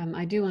could.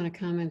 I do want to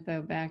comment,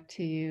 though, back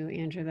to you,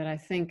 Andrew, that I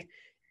think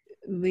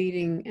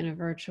leading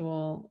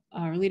virtual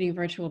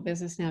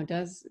businesses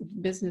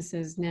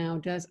now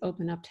does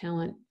open up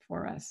talent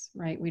for us,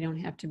 right? We don't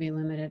have to be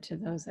limited to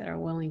those that are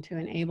willing to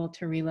and able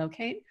to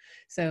relocate.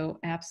 So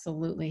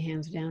absolutely,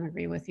 hands down,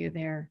 agree with you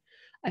there.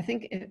 I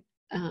think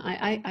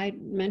I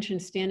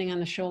mentioned standing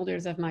on the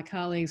shoulders of my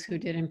colleagues who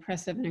did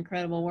impressive and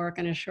incredible work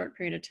in a short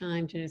period of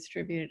time to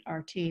distribute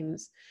our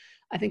teams.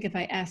 I think if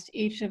I asked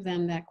each of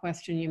them that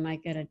question, you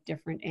might get a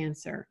different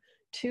answer.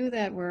 Two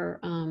that were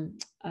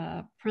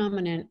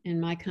prominent in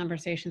my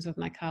conversations with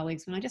my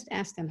colleagues, when I just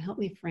asked them, help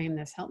me frame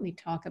this, help me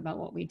talk about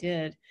what we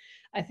did,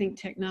 I think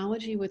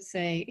technology would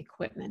say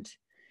equipment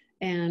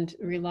and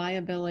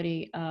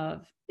reliability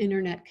of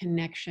internet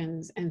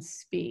connections and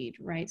speed,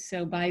 right?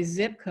 So by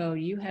zip code,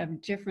 you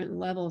have different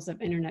levels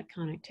of internet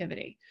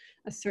connectivity.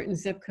 A certain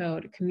zip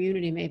code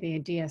community may be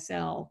a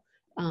DSL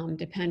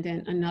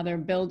dependent. Another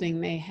building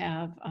may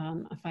have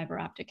a fiber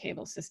optic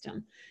cable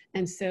system.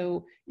 And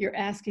so you're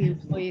asking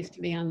employees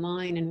to be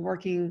online and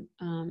working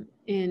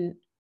in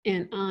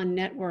and on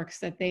networks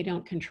that they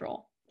don't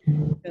control.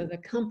 So the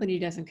company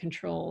doesn't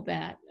control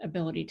that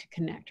ability to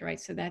connect, right?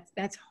 So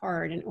that's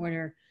hard in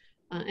order,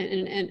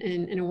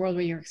 in a world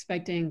where you're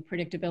expecting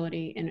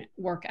predictability in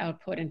work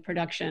output and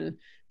production,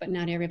 but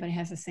not everybody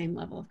has the same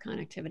level of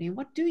connectivity. And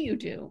what do you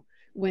do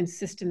when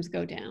systems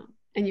go down?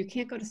 And you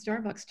can't go to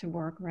Starbucks to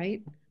work,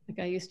 right? Like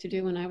I used to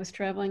do when I was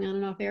traveling on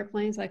and off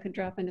airplanes. I could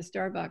drop into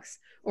Starbucks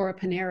or a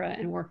Panera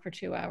and work for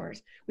 2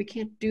 hours. We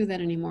can't do that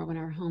anymore when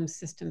our home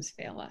systems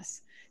fail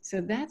us. So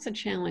that's a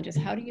challenge, is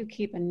how do you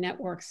keep a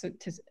network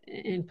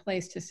in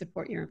place to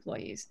support your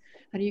employees?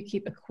 How do you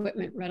keep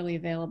equipment readily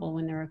available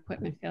when there are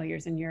equipment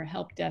failures and your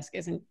help desk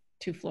isn't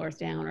 2 floors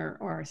down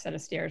or a set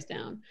of stairs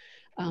down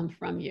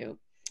from you?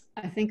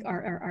 I think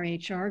our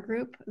HR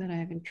group, that I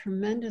have a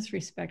tremendous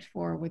respect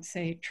for, would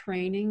say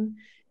training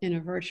in a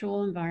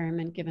virtual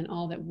environment, given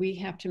all that we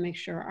have to make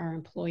sure our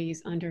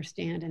employees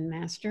understand and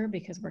master,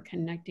 because we're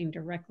connecting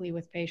directly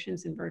with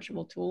patients in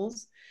virtual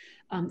tools.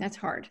 That's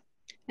hard.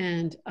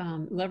 And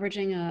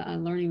leveraging a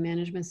learning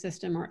management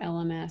system or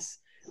LMS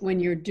when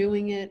you're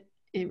doing it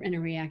in a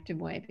reactive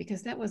way,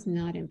 because that was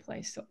not in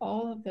place. So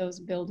all of those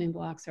building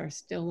blocks are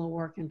still a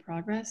work in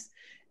progress,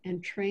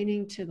 and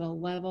training to the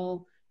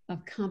level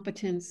of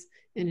competence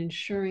and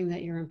ensuring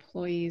that your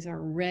employees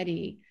are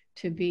ready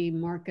to be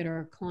market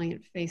or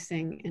client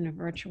facing in a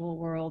virtual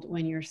world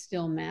when you're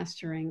still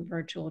mastering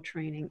virtual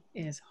training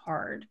is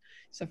hard.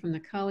 So from the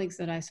colleagues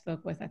that I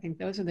spoke with, I think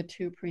those are the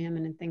 2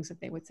 preeminent things that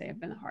they would say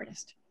have been the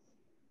hardest.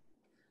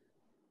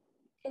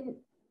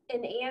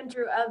 And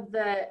Andrew, of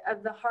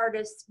the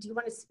hardest, do you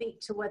want to speak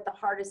to what the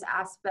hardest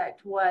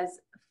aspect was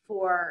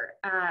for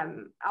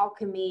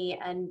Alcami,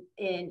 and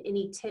in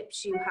any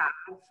tips you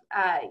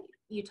have?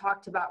 You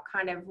talked about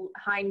kind of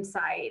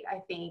hindsight, I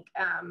think,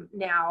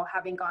 now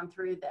having gone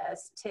through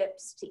this,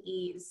 tips to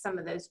ease some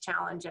of those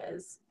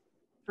challenges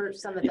for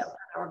some of the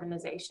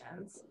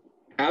organizations.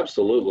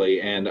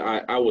 Absolutely. And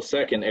I will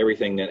second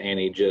everything that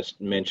Annie just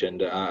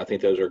mentioned. I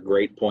think those are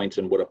great points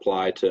and would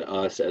apply to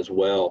us as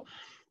well.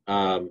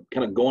 Kind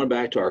of going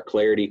back to our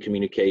clarity,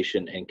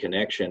 communication, and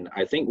connection,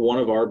 I think one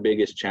of our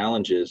biggest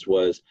challenges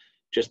was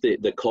just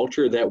the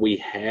culture that we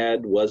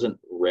had wasn't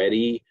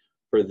ready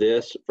for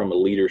this from a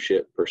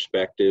leadership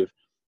perspective.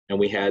 And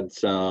we had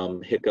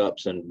some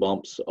hiccups and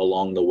bumps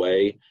along the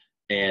way.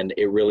 And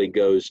it really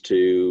goes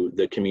to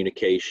the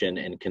communication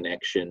and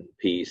connection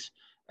piece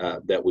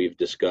that we've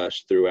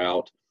discussed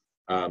throughout.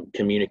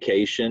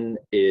 Communication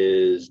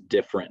is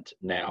different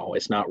now.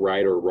 It's not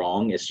right or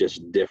wrong, it's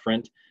just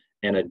different.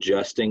 And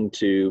adjusting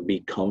to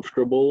be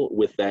comfortable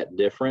with that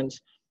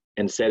difference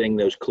and setting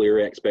those clear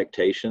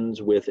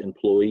expectations with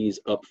employees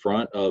up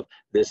front of,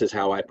 this is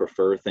how I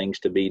prefer things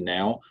to be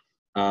now.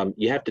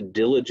 You have to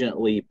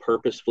diligently,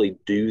 purposefully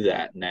do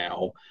that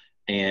now.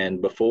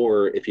 And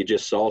before, if you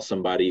just saw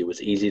somebody, it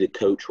was easy to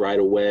coach right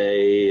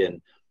away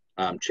and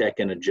check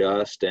and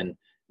adjust. And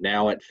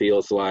now it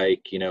feels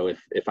like,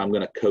 if I'm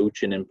going to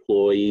coach an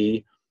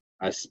employee,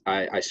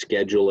 I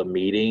schedule a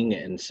meeting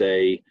and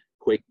say,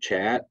 quick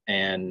chat.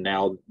 And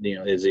now,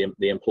 is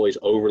the employee's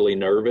overly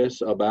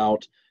nervous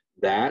about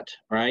that,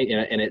 right?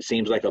 And it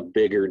seems like a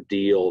bigger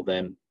deal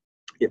than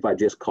if I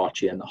just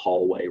caught you in the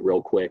hallway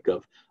real quick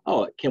of,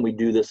 oh, can we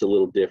do this a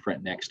little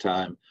different next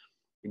time?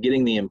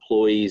 Getting the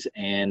employees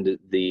and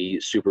the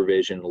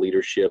supervision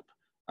leadership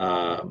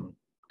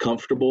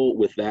comfortable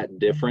with that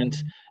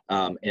difference.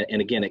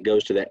 And again, it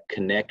goes to that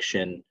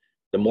connection.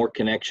 The more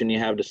connection you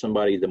have to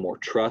somebody, the more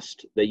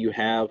trust that you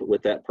have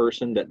with that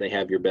person, that they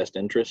have your best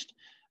interest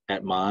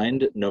at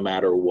mind, no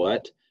matter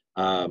what.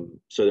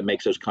 So that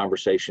makes those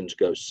conversations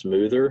go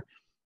smoother.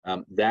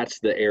 That's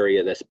the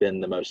area that's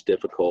been the most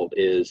difficult.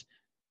 Is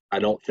I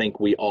don't think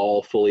we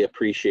all fully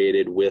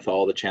appreciated, with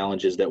all the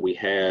challenges that we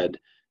had,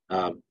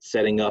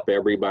 setting up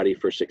everybody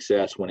for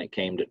success when it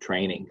came to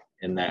training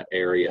in that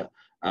area.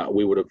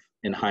 We would have,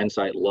 in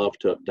hindsight,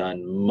 loved to have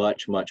done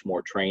much, much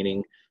more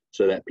training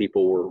so that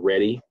people were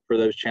ready for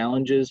those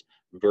challenges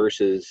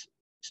versus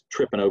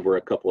tripping over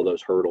a couple of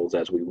those hurdles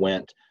as we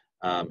went,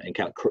 and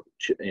kind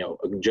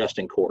of,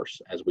 adjusting course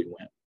as we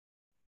went.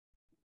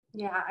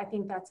 Yeah, I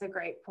think that's a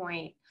great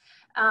point.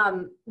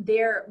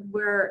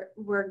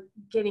 We're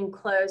getting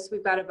close.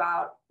 We've got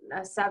about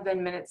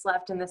 7 minutes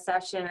left in the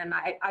session, and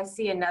I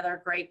see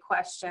another great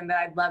question that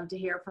I'd love to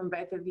hear from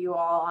both of you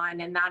all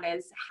on, and that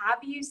is,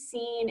 have you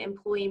seen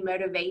employee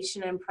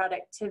motivation and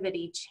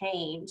productivity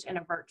change in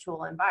a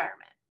virtual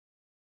environment?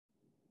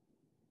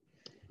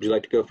 Would you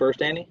like to go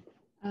first, Annie?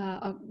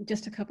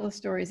 Just a couple of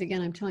stories.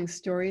 Again, I'm telling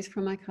stories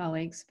from my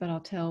colleagues, but I'll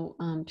tell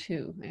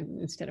 2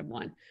 instead of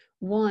 1.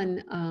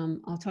 One,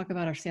 I'll talk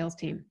about our sales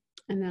team,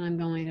 and then I'm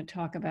going to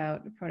talk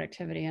about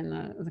productivity and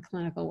the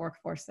clinical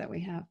workforce that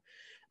we have.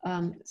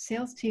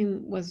 Sales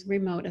team was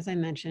remote, as I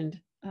mentioned,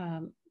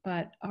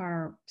 but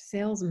our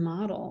sales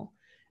model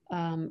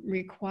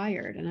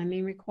required, and I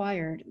mean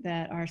required,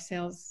 that our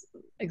sales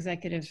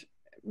executives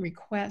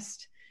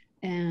request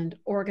and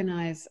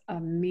organize a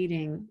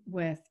meeting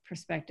with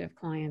prospective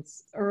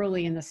clients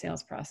early in the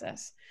sales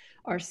process.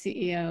 Our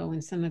CEO,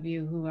 and some of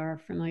you who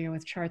are familiar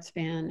with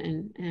ChartSpan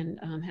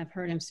and have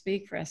heard him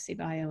speak for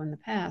SCbio in the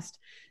past,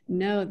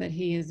 know that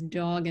he is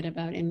dogged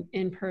about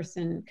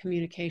in-person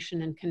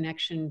communication and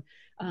connection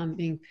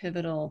being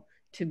pivotal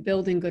to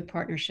building good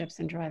partnerships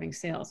and driving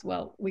sales.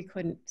 Well, we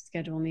couldn't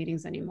schedule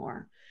meetings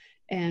anymore.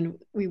 And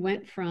we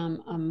went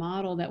from a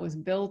model that was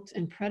built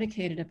and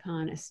predicated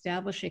upon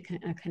establishing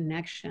a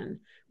connection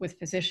with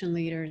physician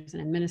leaders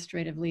and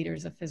administrative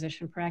leaders of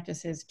physician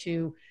practices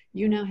to,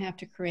 you now have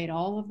to create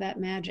all of that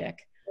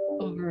magic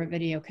over a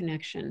video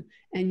connection,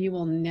 and you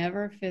will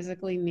never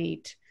physically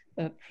meet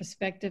the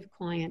prospective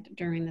client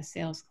during the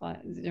sales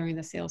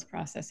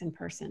process in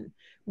person.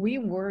 We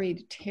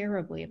worried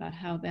terribly about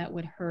how that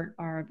would hurt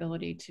our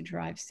ability to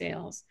drive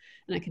sales.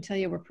 And I can tell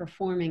you we're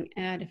performing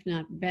at, if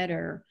not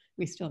better.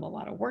 We still have a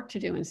lot of work to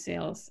do in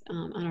sales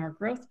on our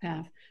growth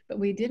path, but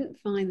we didn't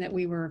find that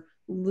we were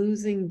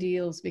losing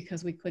deals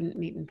because we couldn't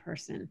meet in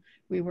person.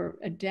 We were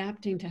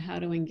adapting to how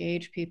to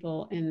engage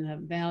people in the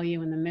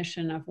value and the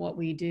mission of what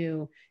we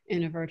do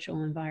in a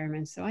virtual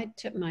environment. So I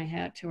tip my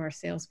hat to our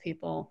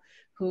salespeople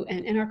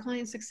and our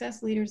client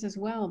success leaders as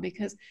well,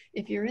 because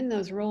if you're in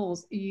those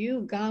roles,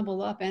 you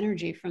gobble up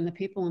energy from the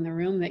people in the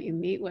room that you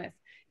meet with.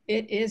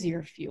 It is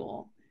your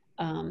fuel.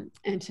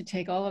 And to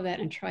take all of that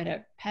and try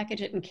to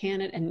package it and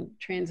can it and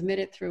transmit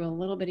it through a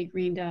little bitty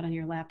green dot on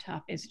your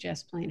laptop is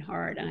just plain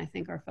hard. And I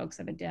think our folks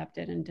have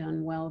adapted and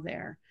done well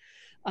there.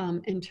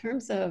 In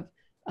terms of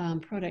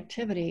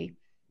productivity,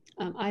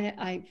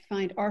 I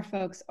find our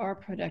folks are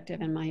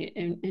productive in my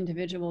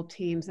individual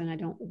teams, and I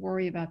don't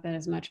worry about that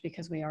as much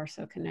because we are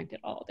so connected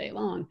all day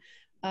long.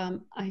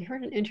 I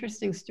heard an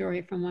interesting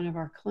story from one of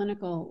our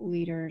clinical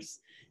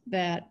leaders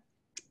that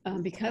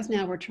because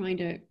now we're trying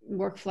to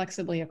work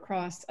flexibly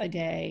across a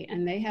day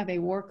and they have a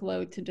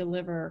workload to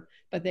deliver,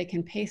 but they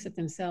can pace it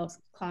themselves,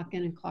 clock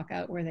in and clock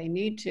out where they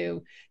need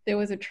to. There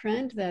was a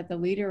trend that the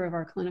leader of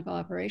our clinical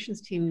operations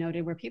team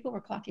noted where people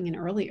were clocking in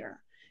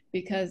earlier,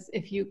 because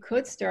if you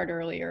could start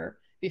earlier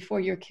before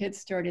your kids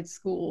started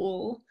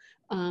school,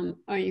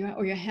 or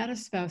you had a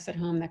spouse at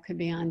home that could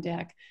be on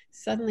deck,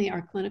 suddenly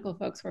our clinical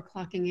folks were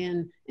clocking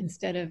in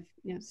instead of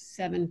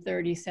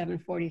 7:30,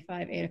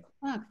 7:45, 8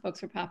 o'clock,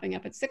 folks were popping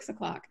up at 6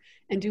 o'clock.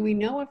 And do we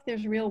know if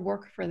there's real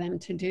work for them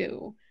to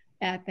do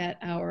at that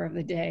hour of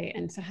the day?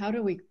 And so how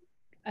do we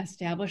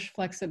establish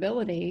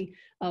flexibility,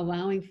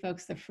 allowing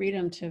folks the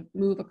freedom to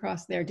move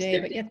across their day,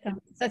 but yet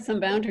set some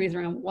boundaries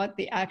around what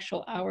the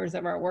actual hours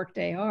of our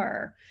workday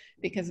are,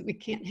 because we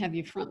can't have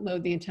you front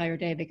load the entire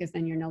day because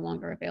then you're no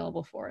longer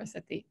available for us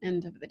at the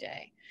end of the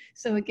day.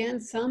 So again,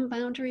 some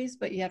boundaries,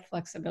 but yet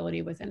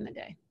flexibility within the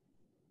day.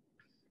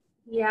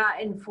 Yeah,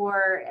 and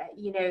for,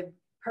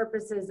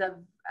 purposes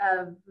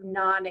of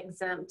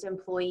non-exempt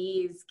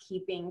employees,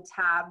 keeping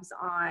tabs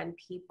on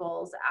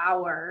people's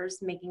hours,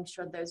 making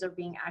sure those are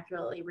being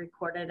accurately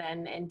recorded,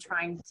 and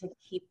trying to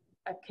keep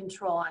a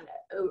control on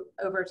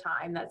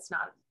overtime that's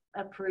not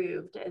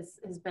approved has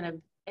been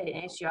an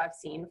issue I've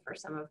seen for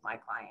some of my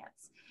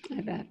clients.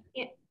 I bet.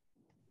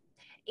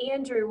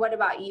 Andrew, what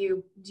about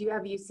you?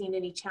 Have you seen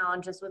any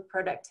challenges with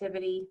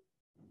productivity?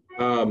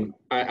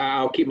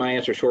 I'll keep my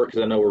answer short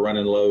because I know we're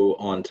running low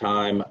on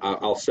time.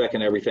 I'll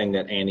second everything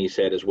that Annie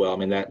said as well. I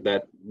mean,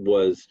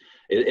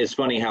 it's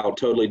funny how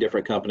totally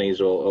different companies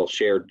will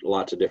share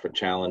lots of different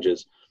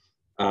challenges.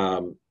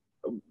 A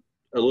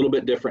little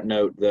bit different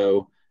note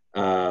though,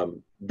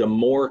 the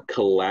more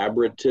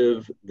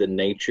collaborative the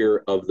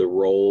nature of the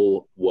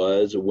role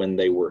was when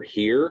they were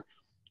here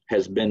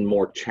has been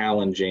more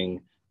challenging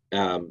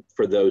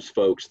for those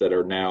folks that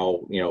are now,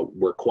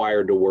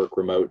 required to work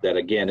remote. That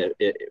again,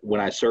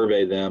 when I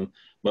survey them,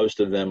 most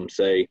of them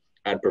say,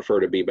 I'd prefer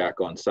to be back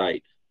on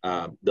site.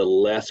 The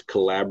less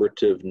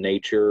collaborative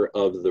nature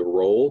of the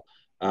role,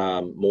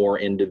 more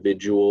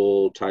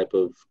individual type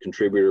of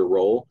contributor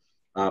role,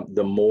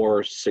 the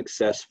more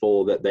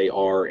successful that they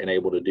are and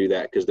able to do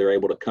that because they're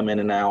able to come in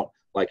and out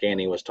like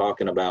Annie was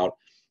talking about.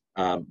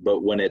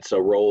 But when it's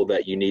a role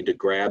that you need to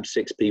grab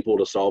 6 people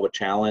to solve a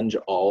challenge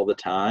all the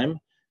time,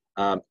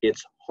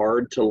 it's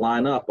hard to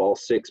line up all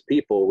 6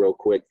 people real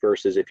quick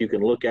versus if you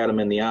can look at them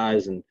in the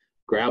eyes and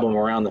grab them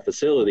around the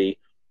facility,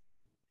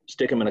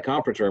 stick them in a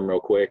conference room real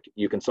quick,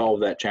 you can solve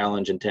that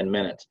challenge in 10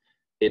 minutes.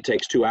 It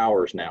takes 2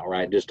 hours now,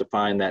 right? Just to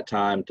find that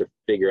time to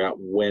figure out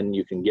when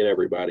you can get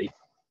everybody.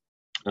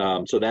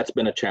 So that's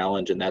been a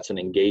challenge, and that's an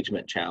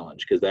engagement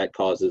challenge because that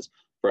causes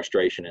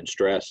frustration and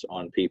stress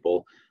on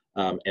people.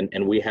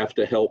 And we have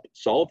to help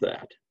solve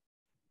that.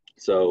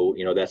 So,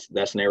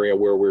 that's an area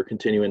where we're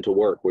continuing to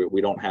work.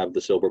 We don't have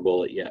the silver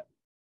bullet yet.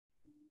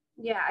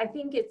 Yeah, I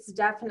think it's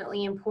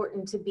definitely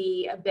important to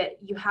be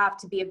you have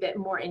to be a bit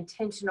more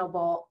intentional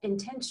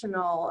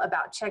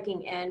about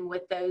checking in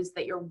with those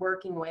that you're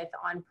working with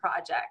on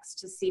projects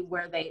to see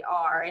where they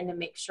are and to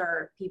make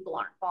sure people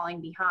aren't falling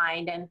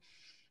behind. And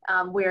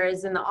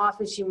whereas in the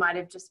office, you might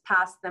have just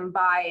passed them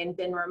by and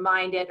been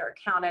reminded or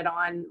counted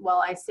on,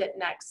 well, I sit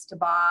next to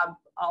Bob,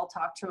 I'll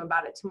talk to him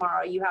about it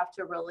tomorrow. You have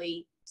to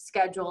really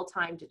schedule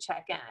time to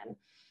check in.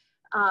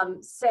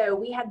 So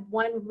we had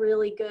one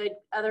really good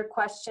other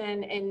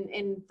question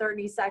in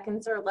 30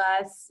 seconds or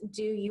less.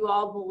 Do you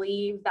all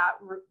believe that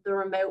the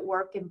remote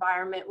work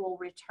environment will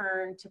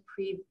return to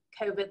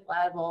pre-COVID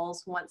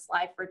levels once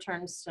life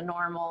returns to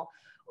normal?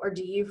 Or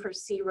do you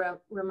foresee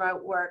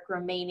remote work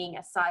remaining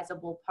a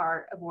sizable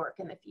part of work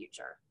in the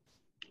future?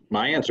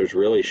 My answer is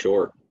really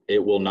short.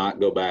 it will not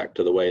go back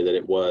to the way that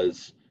it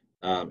was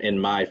in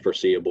my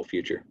foreseeable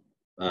future.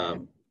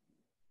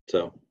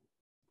 So.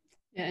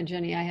 Yeah, and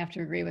Jenny, I have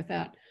to agree with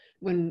that.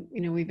 When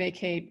we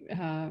vacate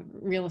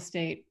real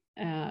estate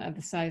of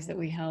the size that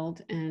we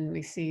held, and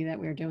we see that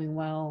we're doing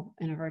well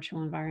in a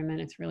virtual environment,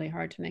 it's really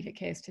hard to make a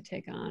case to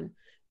take on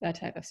that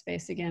type of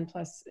space again.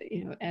 Plus,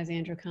 as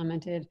Andrew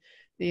commented,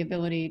 the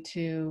ability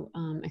to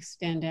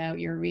extend out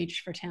your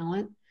reach for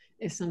talent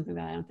is something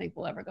that I don't think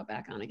we'll ever go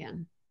back on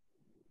again.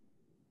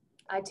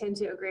 I tend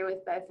to agree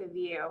with both of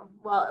you.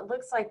 Well, it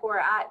looks like we're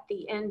at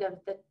the end of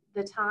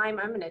the time.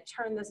 I'm going to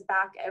turn this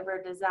back over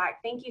to Zach.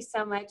 Thank you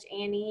so much,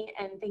 Annie,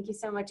 and thank you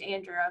so much,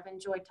 Andrew. I've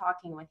enjoyed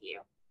talking with you.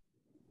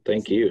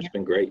 Thank you. It's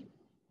been great.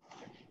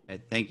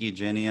 Thank you,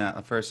 Jenny.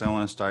 First, I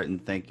want to start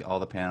and thank all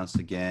the panelists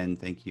again.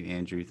 Thank you,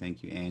 Andrew.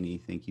 Thank you, Annie.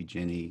 Thank you,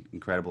 Jenny.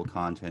 Incredible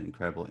content,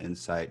 incredible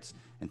insights.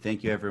 And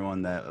thank you,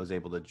 everyone that was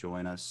able to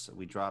join us.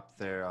 We dropped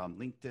their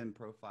LinkedIn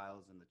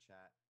profiles in the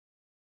chat.